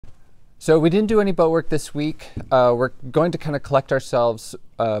So we didn't do any boat work this week. We're going to kind of collect ourselves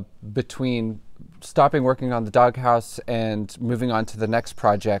between stopping working on the doghouse and moving on to the next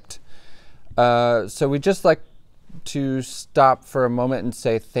project. So we just like to stop for a moment and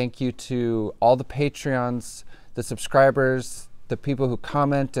say thank you to all the Patreons, the subscribers, the people who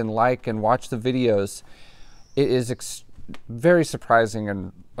comment and like and watch the videos. It is very surprising,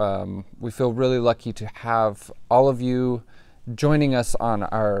 and we feel really lucky to have all of you joining us on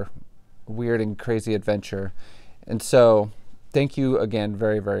our weird and crazy adventure. And so thank you again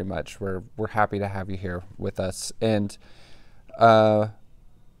very, very much. We're happy to have you here with us. And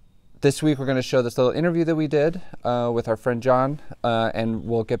this week we're going to show this little interview that we did with our friend John, and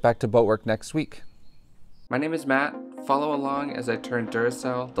we'll get back to boat work next week. My name is Matt. Follow along as I turn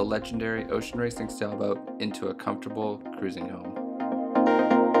Duracell, the legendary ocean racing sailboat, into a comfortable cruising home.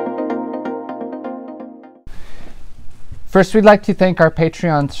 First, we'd like to thank our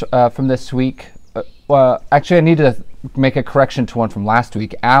Patreons from this week. Well, actually, I need to make a correction to one from last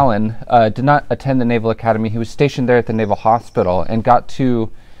week. Alan did not attend the Naval Academy. He was stationed there at the Naval Hospital and got to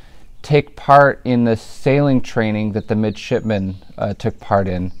take part in the sailing training that the midshipmen took part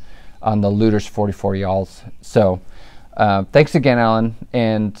in on the Luder's 44 yawls. So thanks again, Alan,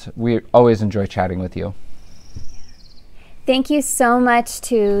 and we always enjoy chatting with you. Thank you so much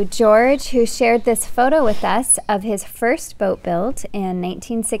to George, who shared this photo with us of his first boat build in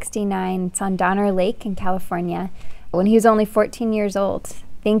 1969. It's on Donner Lake in California when he was only 14 years old.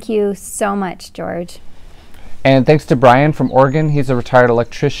 Thank you so much, George. And thanks to Brian from Oregon. He's a retired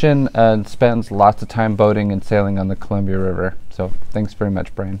electrician and spends lots of time boating and sailing on the Columbia River. So thanks very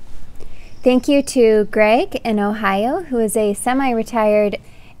much, Brian. Thank you to Greg in Ohio, who is a semi-retired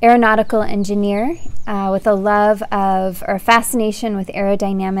aeronautical engineer with a love of, or a fascination with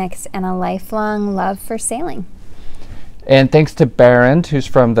aerodynamics and a lifelong love for sailing. And thanks to Barend, who's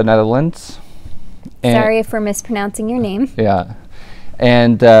from the Netherlands. And sorry if we're mispronouncing your name. Yeah.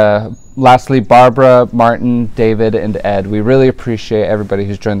 And lastly, Barbara, Martin, David, and Ed. We really appreciate everybody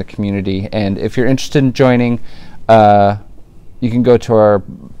who's joined the community. And if you're interested in joining, you can go to our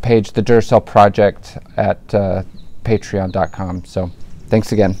page, the Duracell Project, at patreon.com. So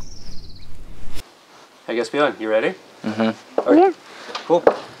thanks again. I guess beyond. You ready? Mm-hmm. Okay. Yeah. Cool.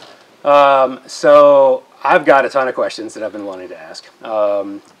 So I've got a ton of questions that I've been wanting to ask.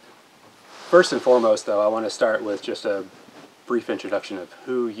 First and foremost, though, I want to start with just a brief introduction of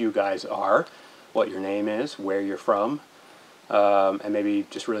who you guys are, what your name is, where you're from, and maybe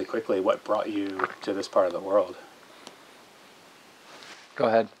just really quickly what brought you to this part of the world. Go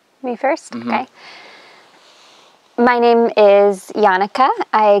ahead. Me first? Mm-hmm. Okay. My name is Jannica.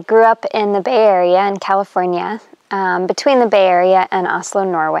 I grew up in the Bay Area in California, between the Bay Area and Oslo,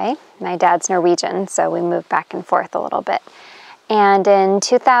 Norway. My dad's Norwegian, so we moved back and forth a little bit. And in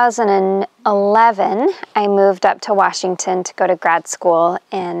 2011, I moved up to Washington to go to grad school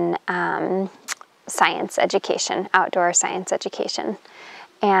in science education, outdoor science education,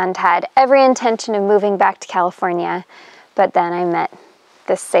 and had every intention of moving back to California, but then I met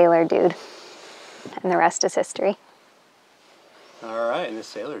this sailor dude, and the rest is history. All right, and this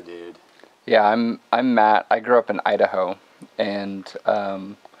sailor dude. Yeah, I'm Matt. I grew up in Idaho, and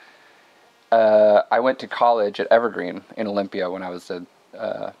I went to college at Evergreen in Olympia when I was in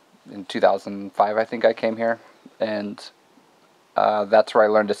 2005. I think I came here, and that's where I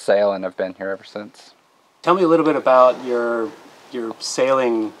learned to sail, and I've been here ever since. Tell me a little bit about your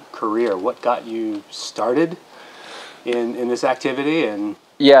sailing career. What got you started in this activity? And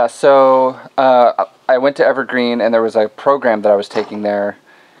yeah, so I went to Evergreen, and there was a program that I was taking there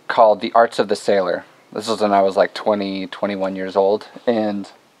called The Arts of the Sailor. This was when I was like 20, 21 years old,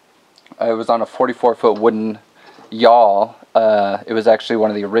 and I was on a 44-foot wooden yawl. It was actually one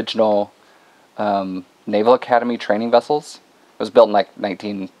of the original Naval Academy training vessels. It was built in like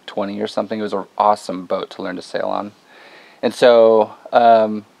 1920 or something. It was an awesome boat to learn to sail on. And so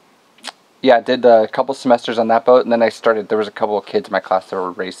yeah, I did a couple semesters on that boat, and then there was a couple of kids in my class that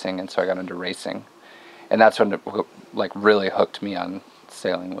were racing, and so I got into racing. And that's when it like really hooked me on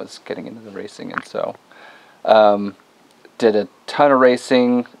sailing, was getting into the racing. And so did a ton of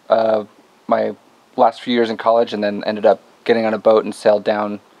racing my last few years in college, and then ended up getting on a boat and sailed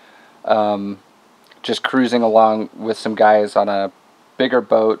down, just cruising along with some guys on a bigger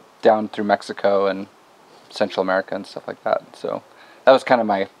boat down through Mexico and Central America and stuff like that. So that was kind of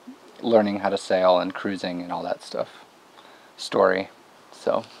my learning how to sail and cruising and all that stuff story.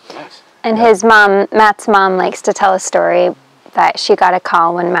 So nice. And yeah. His mom, Matt's mom, likes to tell a story that she got a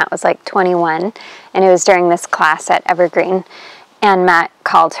call when Matt was like 21, and it was during this class at Evergreen, and Matt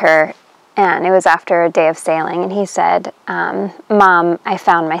called her And it was after a day of sailing, and he said, Mom, I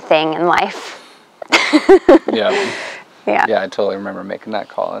found my thing in life. Yeah. Yeah. Yeah, I totally remember making that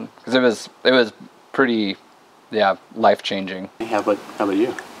call in, because it was pretty, yeah, life-changing. How about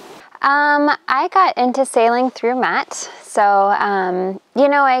you? I got into sailing through Matt. So, you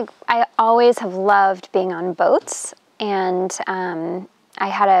know, I always have loved being on boats. And when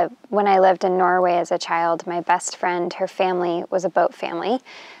I lived in Norway as a child, my best friend, her family was a boat family,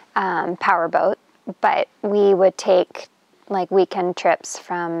 power boat. But we would take like weekend trips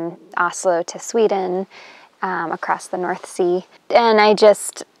from Oslo to Sweden, across the North Sea. And I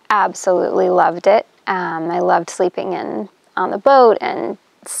just absolutely loved it. I loved sleeping on the boat and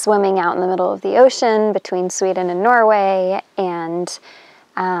swimming out in the middle of the ocean between Sweden and Norway. And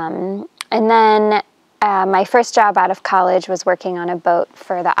then my first job out of college was working on a boat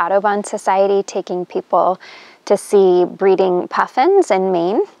for the Audubon Society, taking people to see breeding puffins in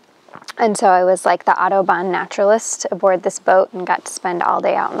Maine. And so I was like the Audubon naturalist aboard this boat and got to spend all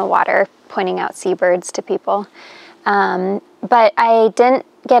day out in the water pointing out seabirds to people. But I didn't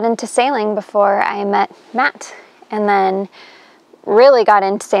get into sailing before I met Matt, and then really got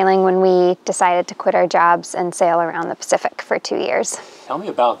into sailing when we decided to quit our jobs and sail around the Pacific for 2 years. Tell me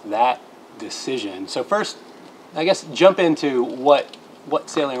about that decision. So first, I guess jump into what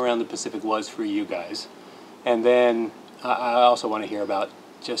sailing around the Pacific was for you guys. And then I also want to hear about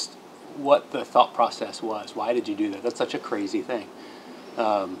just what the thought process was. Why did you do that? That's such a crazy thing.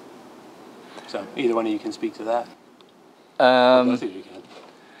 So either one of you can speak to that. Or both of you can.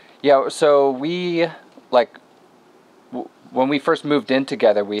 Yeah, so we, when we first moved in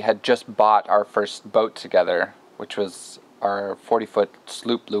together, we had just bought our first boat together, which was our 40-foot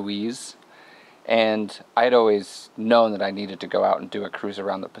sloop Louise. And I had always known that I needed to go out and do a cruise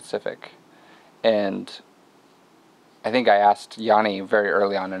around the Pacific. And I think I asked Yanni very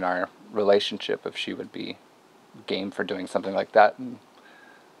early on in our relationship if she would be game for doing something like that. And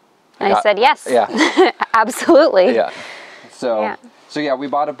I said yes. Yeah. Absolutely. Yeah. So yeah, we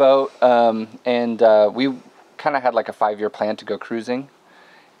bought a boat, and we kind of had like a 5-year plan to go cruising.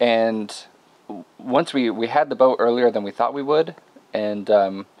 And once we had the boat earlier than we thought we would, and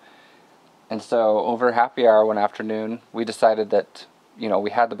so over happy hour one afternoon, we decided that, you know, we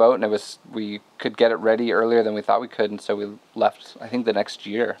had the boat and we could get it ready earlier than we thought we could, and so we left, I think, the next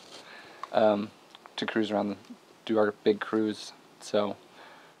year to cruise around, do our big cruise. So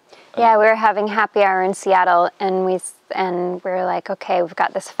yeah, we were having happy hour in Seattle, and we were like, okay, we've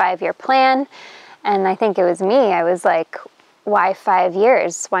got this 5-year plan. And I think it was me. I was like, why 5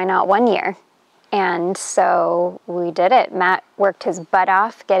 years? Why not 1 year? And so we did it. Matt worked his butt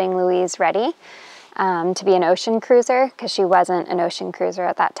off getting Louise ready to be an ocean cruiser, because she wasn't an ocean cruiser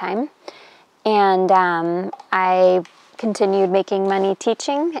at that time. And I continued making money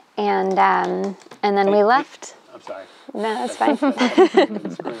teaching, and then we left. I'm sorry. No, that's fine.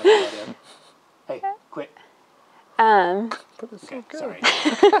 Hey, quit. okay, sorry.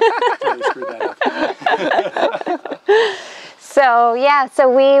 Totally screwed that up. So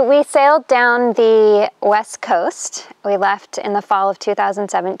we sailed down the West Coast. We left in the fall of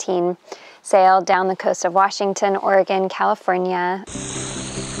 2017, sailed down the coast of Washington, Oregon, California.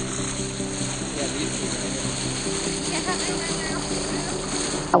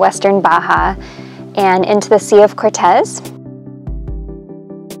 Western Baja, and into the Sea of Cortez.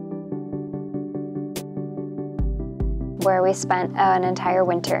 Where we spent an entire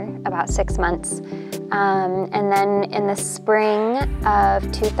winter, about 6 months. And then in the spring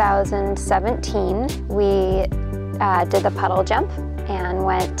of 2017, we did the puddle jump and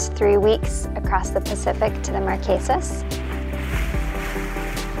went 3 weeks across the Pacific to the Marquesas.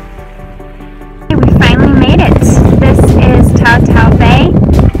 We finally made it. This is Tautau Bay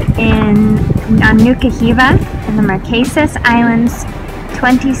on Nuka Hiva in the Marquesas Islands,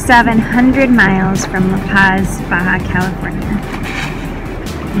 2,700 miles from La Paz, Baja California.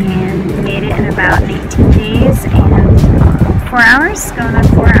 And we made it in about 19 days and 4 hours, going on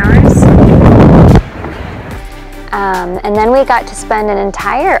 4 hours. And then we got to spend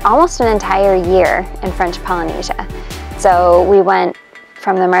almost an entire year in French Polynesia. So we went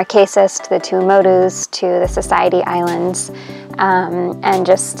from the Marquesas to the Tuamotus to the Society Islands, and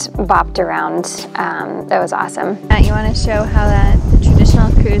just bopped around. That was awesome. You want to show how the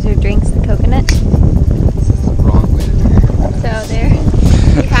traditional cruiser drinks the coconut? this is the wrong way to do it. So there,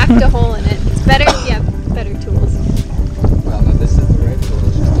 we hacked a hole in it. It's better, you have better tools. Well, no, this is the right tool,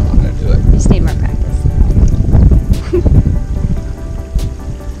 it's just don't know how to do it. You just need more practice.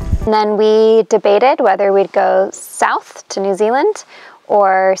 And then we debated whether we'd go south to New Zealand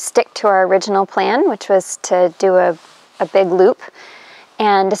or stick to our original plan, which was to do a big loop.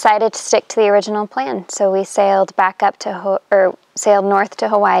 and decided to stick to the original plan. So we sailed back up to, sailed north to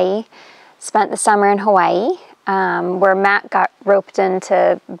Hawaii, spent the summer in Hawaii, where Matt got roped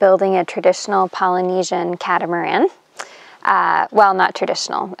into building a traditional Polynesian catamaran. Well, not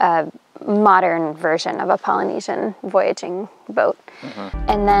traditional, a modern version of a Polynesian voyaging boat.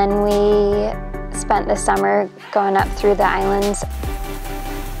 And then we spent the summer going up through the islands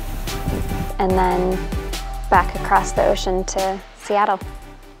and then back across the ocean to Seattle.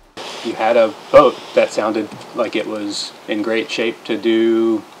 You had a boat that sounded like it was in great shape to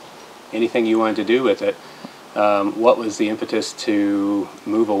do anything you wanted to do with it. What was the impetus to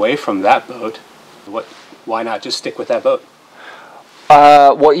move away from that boat? Why not just stick with that boat?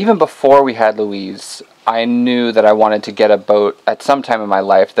 Well, even before we had Louise, I knew that I wanted to get a boat at some time in my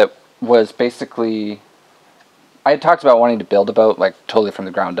life that was basically... I had talked about wanting to build a boat, like, totally from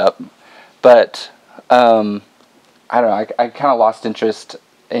the ground up. But, I don't know, I kind of lost interest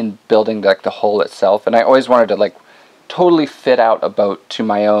in building, like, the hull itself. And I always wanted to, like, totally fit out a boat to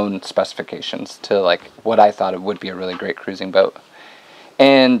my own specifications, to, like, what I thought it would be a really great cruising boat.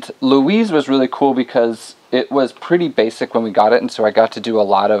 And Louise was really cool because it was pretty basic when we got it, and so I got to do a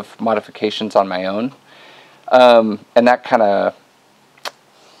lot of modifications on my own. And that kind of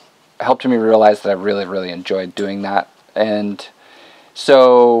helped me realize that I really, really enjoyed doing that. And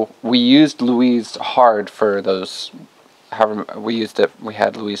so we used Louise hard for those, however we used it, we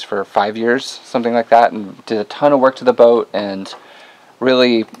had Louise for 5 years, something like that, and did a ton of work to the boat and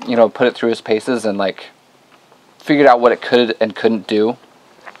really, you know, put it through its paces and, like, figured out what it could and couldn't do.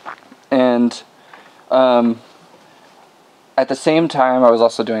 And at the same time, I was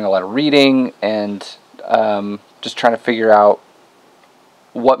also doing a lot of reading and just trying to figure out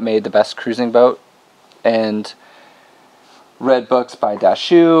what made the best cruising boat, and read books by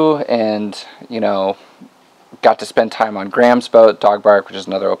Dashu, and, you know, got to spend time on Graham's boat, Dog Bark, which is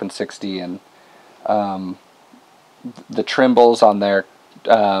another open 60, and the Trimbles on their,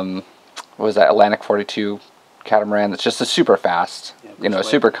 what was that, Atlantic 42 catamaran. That's just a super fast, you know,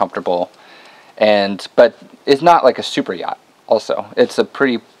 super comfortable, and but it's not like a super yacht. Also, it's a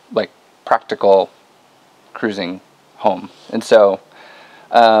pretty, like, practical cruising home. And so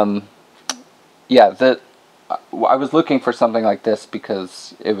yeah, I was looking for something like this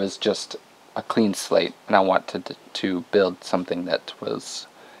because it was just a clean slate, and I wanted to build something that was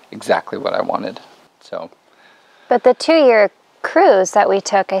exactly what I wanted. So, but the 2-year cruise that we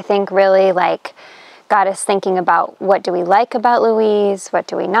took, I think, really, like, got us thinking about what do we like about Louise, what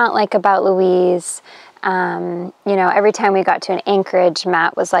do we not like about Louise. You know, every time we got to an anchorage,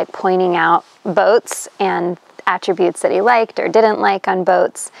 Matt was, like, pointing out boats and attributes that he liked or didn't like on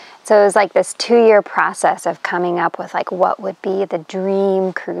boats. So it was like this 2-year process of coming up with, like, what would be the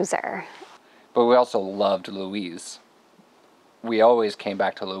dream cruiser. But we also loved Louise. We always came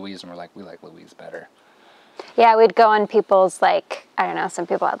back to Louise and we're like, we like Louise better. Yeah, we'd go on people's, like, I don't know, some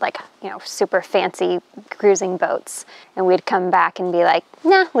people had, like, you know, super fancy cruising boats, and we'd come back and be like,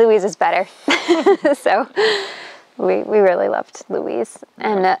 nah, Louise is better. So we really loved Louise.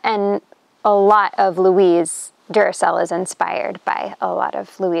 And a lot of Louise Duracell is inspired by a lot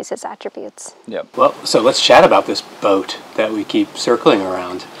of Louise's attributes. Yep. Well, so let's chat about this boat that we keep circling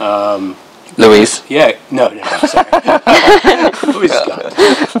around. Louise? Yeah, no, sorry. Louise is gone.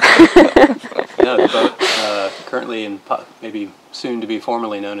 No, the boat, currently and maybe soon to be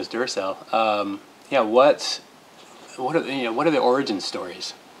formally known as Duracell. Yeah, what are the origin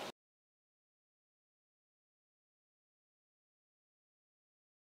stories?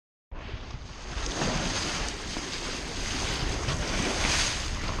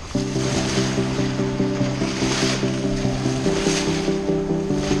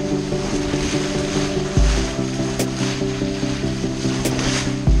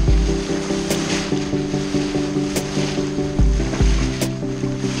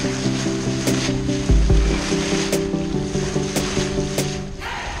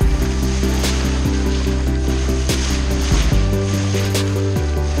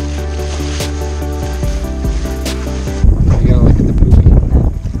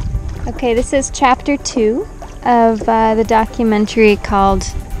 Okay, this is chapter 2 of the documentary called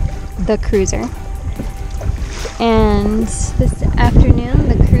The Cruiser. And this afternoon,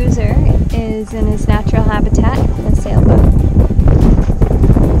 the cruiser is in his natural habitat, the sailboat.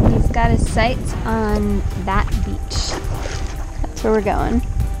 He's got his sights on that beach. That's where we're going.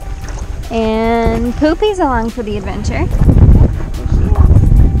 And Poopy's along for the adventure. There she is.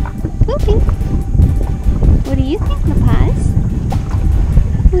 Poopy, what do you think, LaPaz?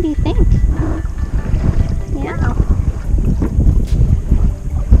 What do you think?